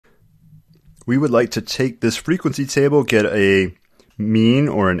we would like to take this frequency table, get a mean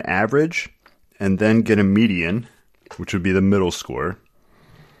or an average, and then get a median, which would be the middle score.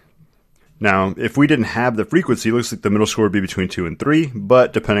 Now, if we didn't have the frequency, it looks like the middle score would be between 2 and 3,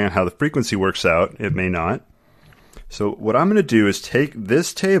 but depending on how the frequency works out, it may not. So what I'm going to do is take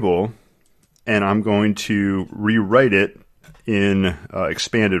this table and I'm going to rewrite it in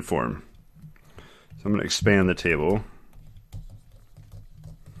expanded form. So I'm going to expand the table.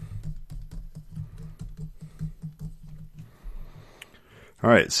 All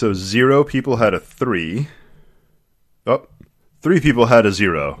right, so 0 people had a 3. Oh, 3 people had a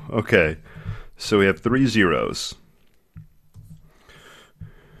 0. Okay, so we have 3 zeros.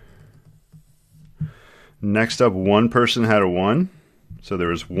 Next up, 1 person had a 1. So there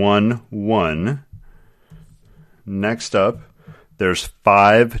was 1, 1. Next up, there's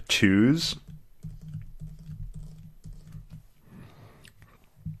 5 2s.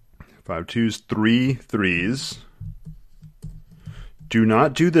 5 2s, 3 3s. Do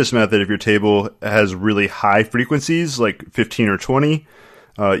not do this method if your table has really high frequencies, like 15 or 20.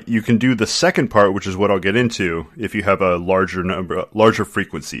 You can do the second part, which is what I'll get into, if you have a larger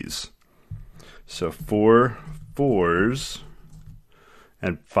frequencies. So 4 4s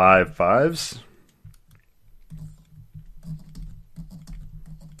and 5 5s.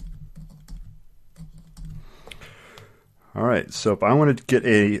 All right, so if I want to get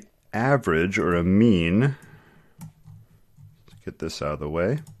a average or a mean, let's get this out of the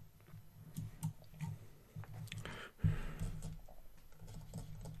way.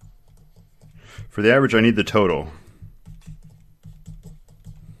 For the average, I need the total.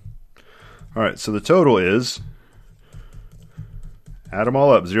 All right, so the total is, add them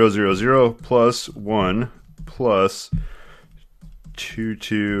all up, 0, 0, 0, plus 1, plus 2,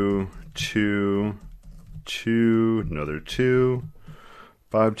 2, 2, 2, another 2,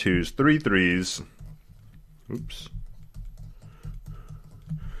 5 2s, 3 3s, oops,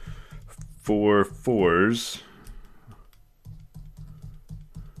 4 4s,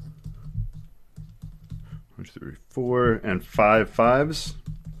 1, 2, 3, 4, and 5 5s.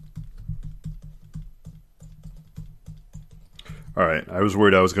 All right, I was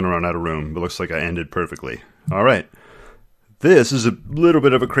worried I was going to run out of room, but looks like I ended perfectly. All right, this is a little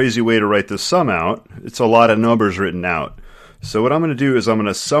bit of a crazy way to write this sum out. It's a lot of numbers written out. So what I'm going to do is I'm going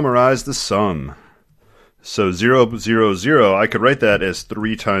to summarize the sum. So 0, 0, 0, I could write that as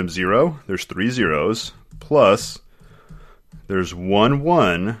 3 times 0. There's 3 zeros, plus there's 1,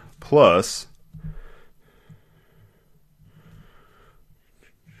 1, plus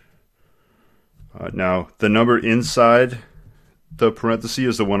now the number inside the parenthesis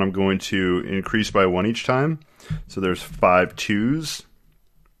is the one I'm going to increase by 1 each time. So there's 5 2s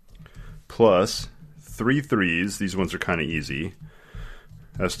plus 3 3s. These ones are kind of easy.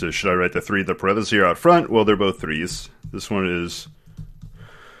 As to, should I write the 3 the parenthesis here out front? Well, they're both 3s. This one is,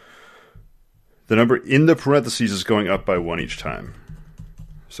 the number in the parentheses is going up by 1 each time.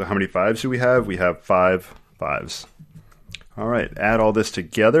 So how many 5s do we have? We have 5 5s. All right, add all this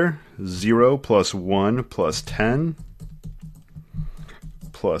together. 0 plus 1 plus 10.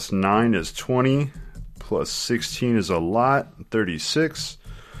 Plus 9 is 20, plus 16 is a lot, 36,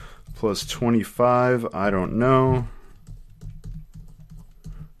 plus 25, I don't know.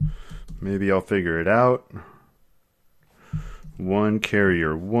 Maybe I'll figure it out. 1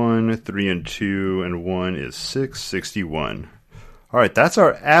 carrier 1, 3 and 2, and 1 is 6, 61. All right, that's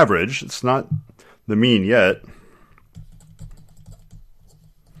our average. It's not the mean yet.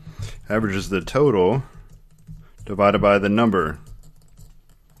 Average is the total divided by the number.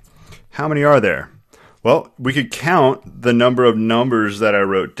 How many are there? Well, we could count the number of numbers that I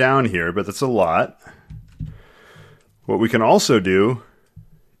wrote down here, but that's a lot. What we can also do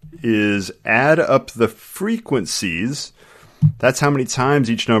is add up the frequencies. That's how many times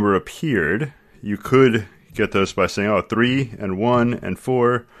each number appeared. You could get those by saying, oh, 3 and 1 and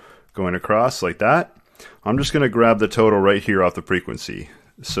 4 going across like that. I'm just going to grab the total right here off the frequency.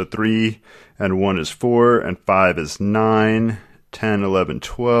 So 3 and 1 is 4, and 5 is 9. 10, 11,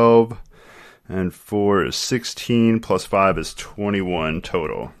 12, and 4 is 16, plus 5 is 21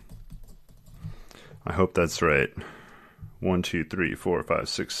 total. I hope that's right. 1, 2, 3, 4, 5,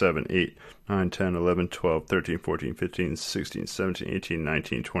 6, 7, 8, 9, 10, 11, 12, 13, 14, 15, 16, 17, 18,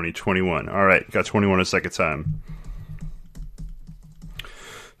 19, 20, 21. All right, got 21 a second time.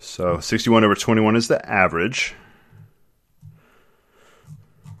 So 61 over 21 is the average.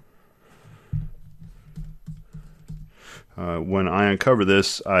 When I uncover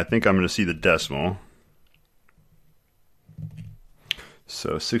this, I think I'm going to see the decimal.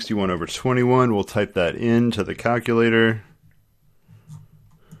 So 61 over 21, we'll type that into the calculator.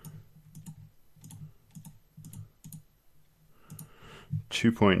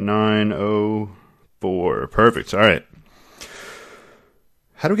 2.904. Perfect. All right.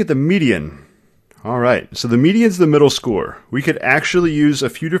 How do we get the median? All right. So the median's the middle score. We could actually use a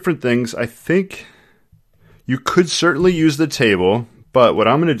few different things. I think you could certainly use the table, but what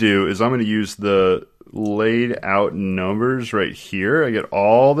I'm going to do is I'm going to use the laid out numbers right here. I get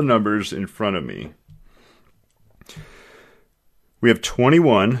all the numbers in front of me. We have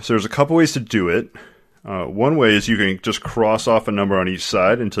 21, so there's a couple ways to do it. One way is you can just cross off a number on each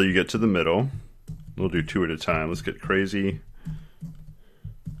side until you get to the middle. We'll do two at a time. Let's get crazy.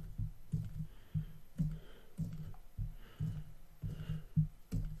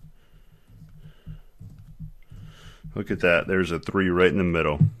 Look at that. There's a 3 right in the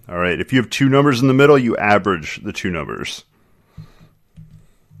middle. All right. If you have two numbers in the middle, you average the two numbers.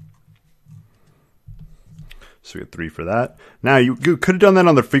 So we get 3 for that. Now, you could have done that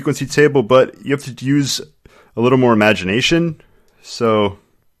on the frequency table, but you have to use a little more imagination. So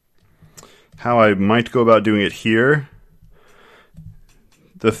how I might go about doing it here,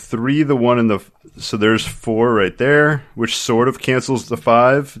 the 3, the 1, and the... So there's 4 right there, which sort of cancels the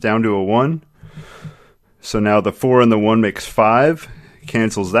 5 down to a 1. So now the 4 and the 1 makes 5,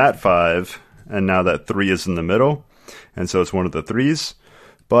 cancels that 5, and now that 3 is in the middle. And so it's one of the 3s.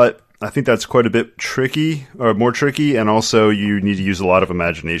 But I think that's quite a bit tricky, or more tricky, and also you need to use a lot of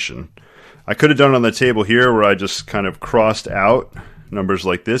imagination. I could have done it on the table here where I just kind of crossed out numbers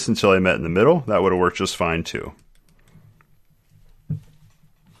like this until I met in the middle. That would have worked just fine too.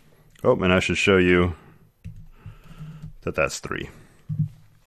 Oh, and I should show you that that's 3.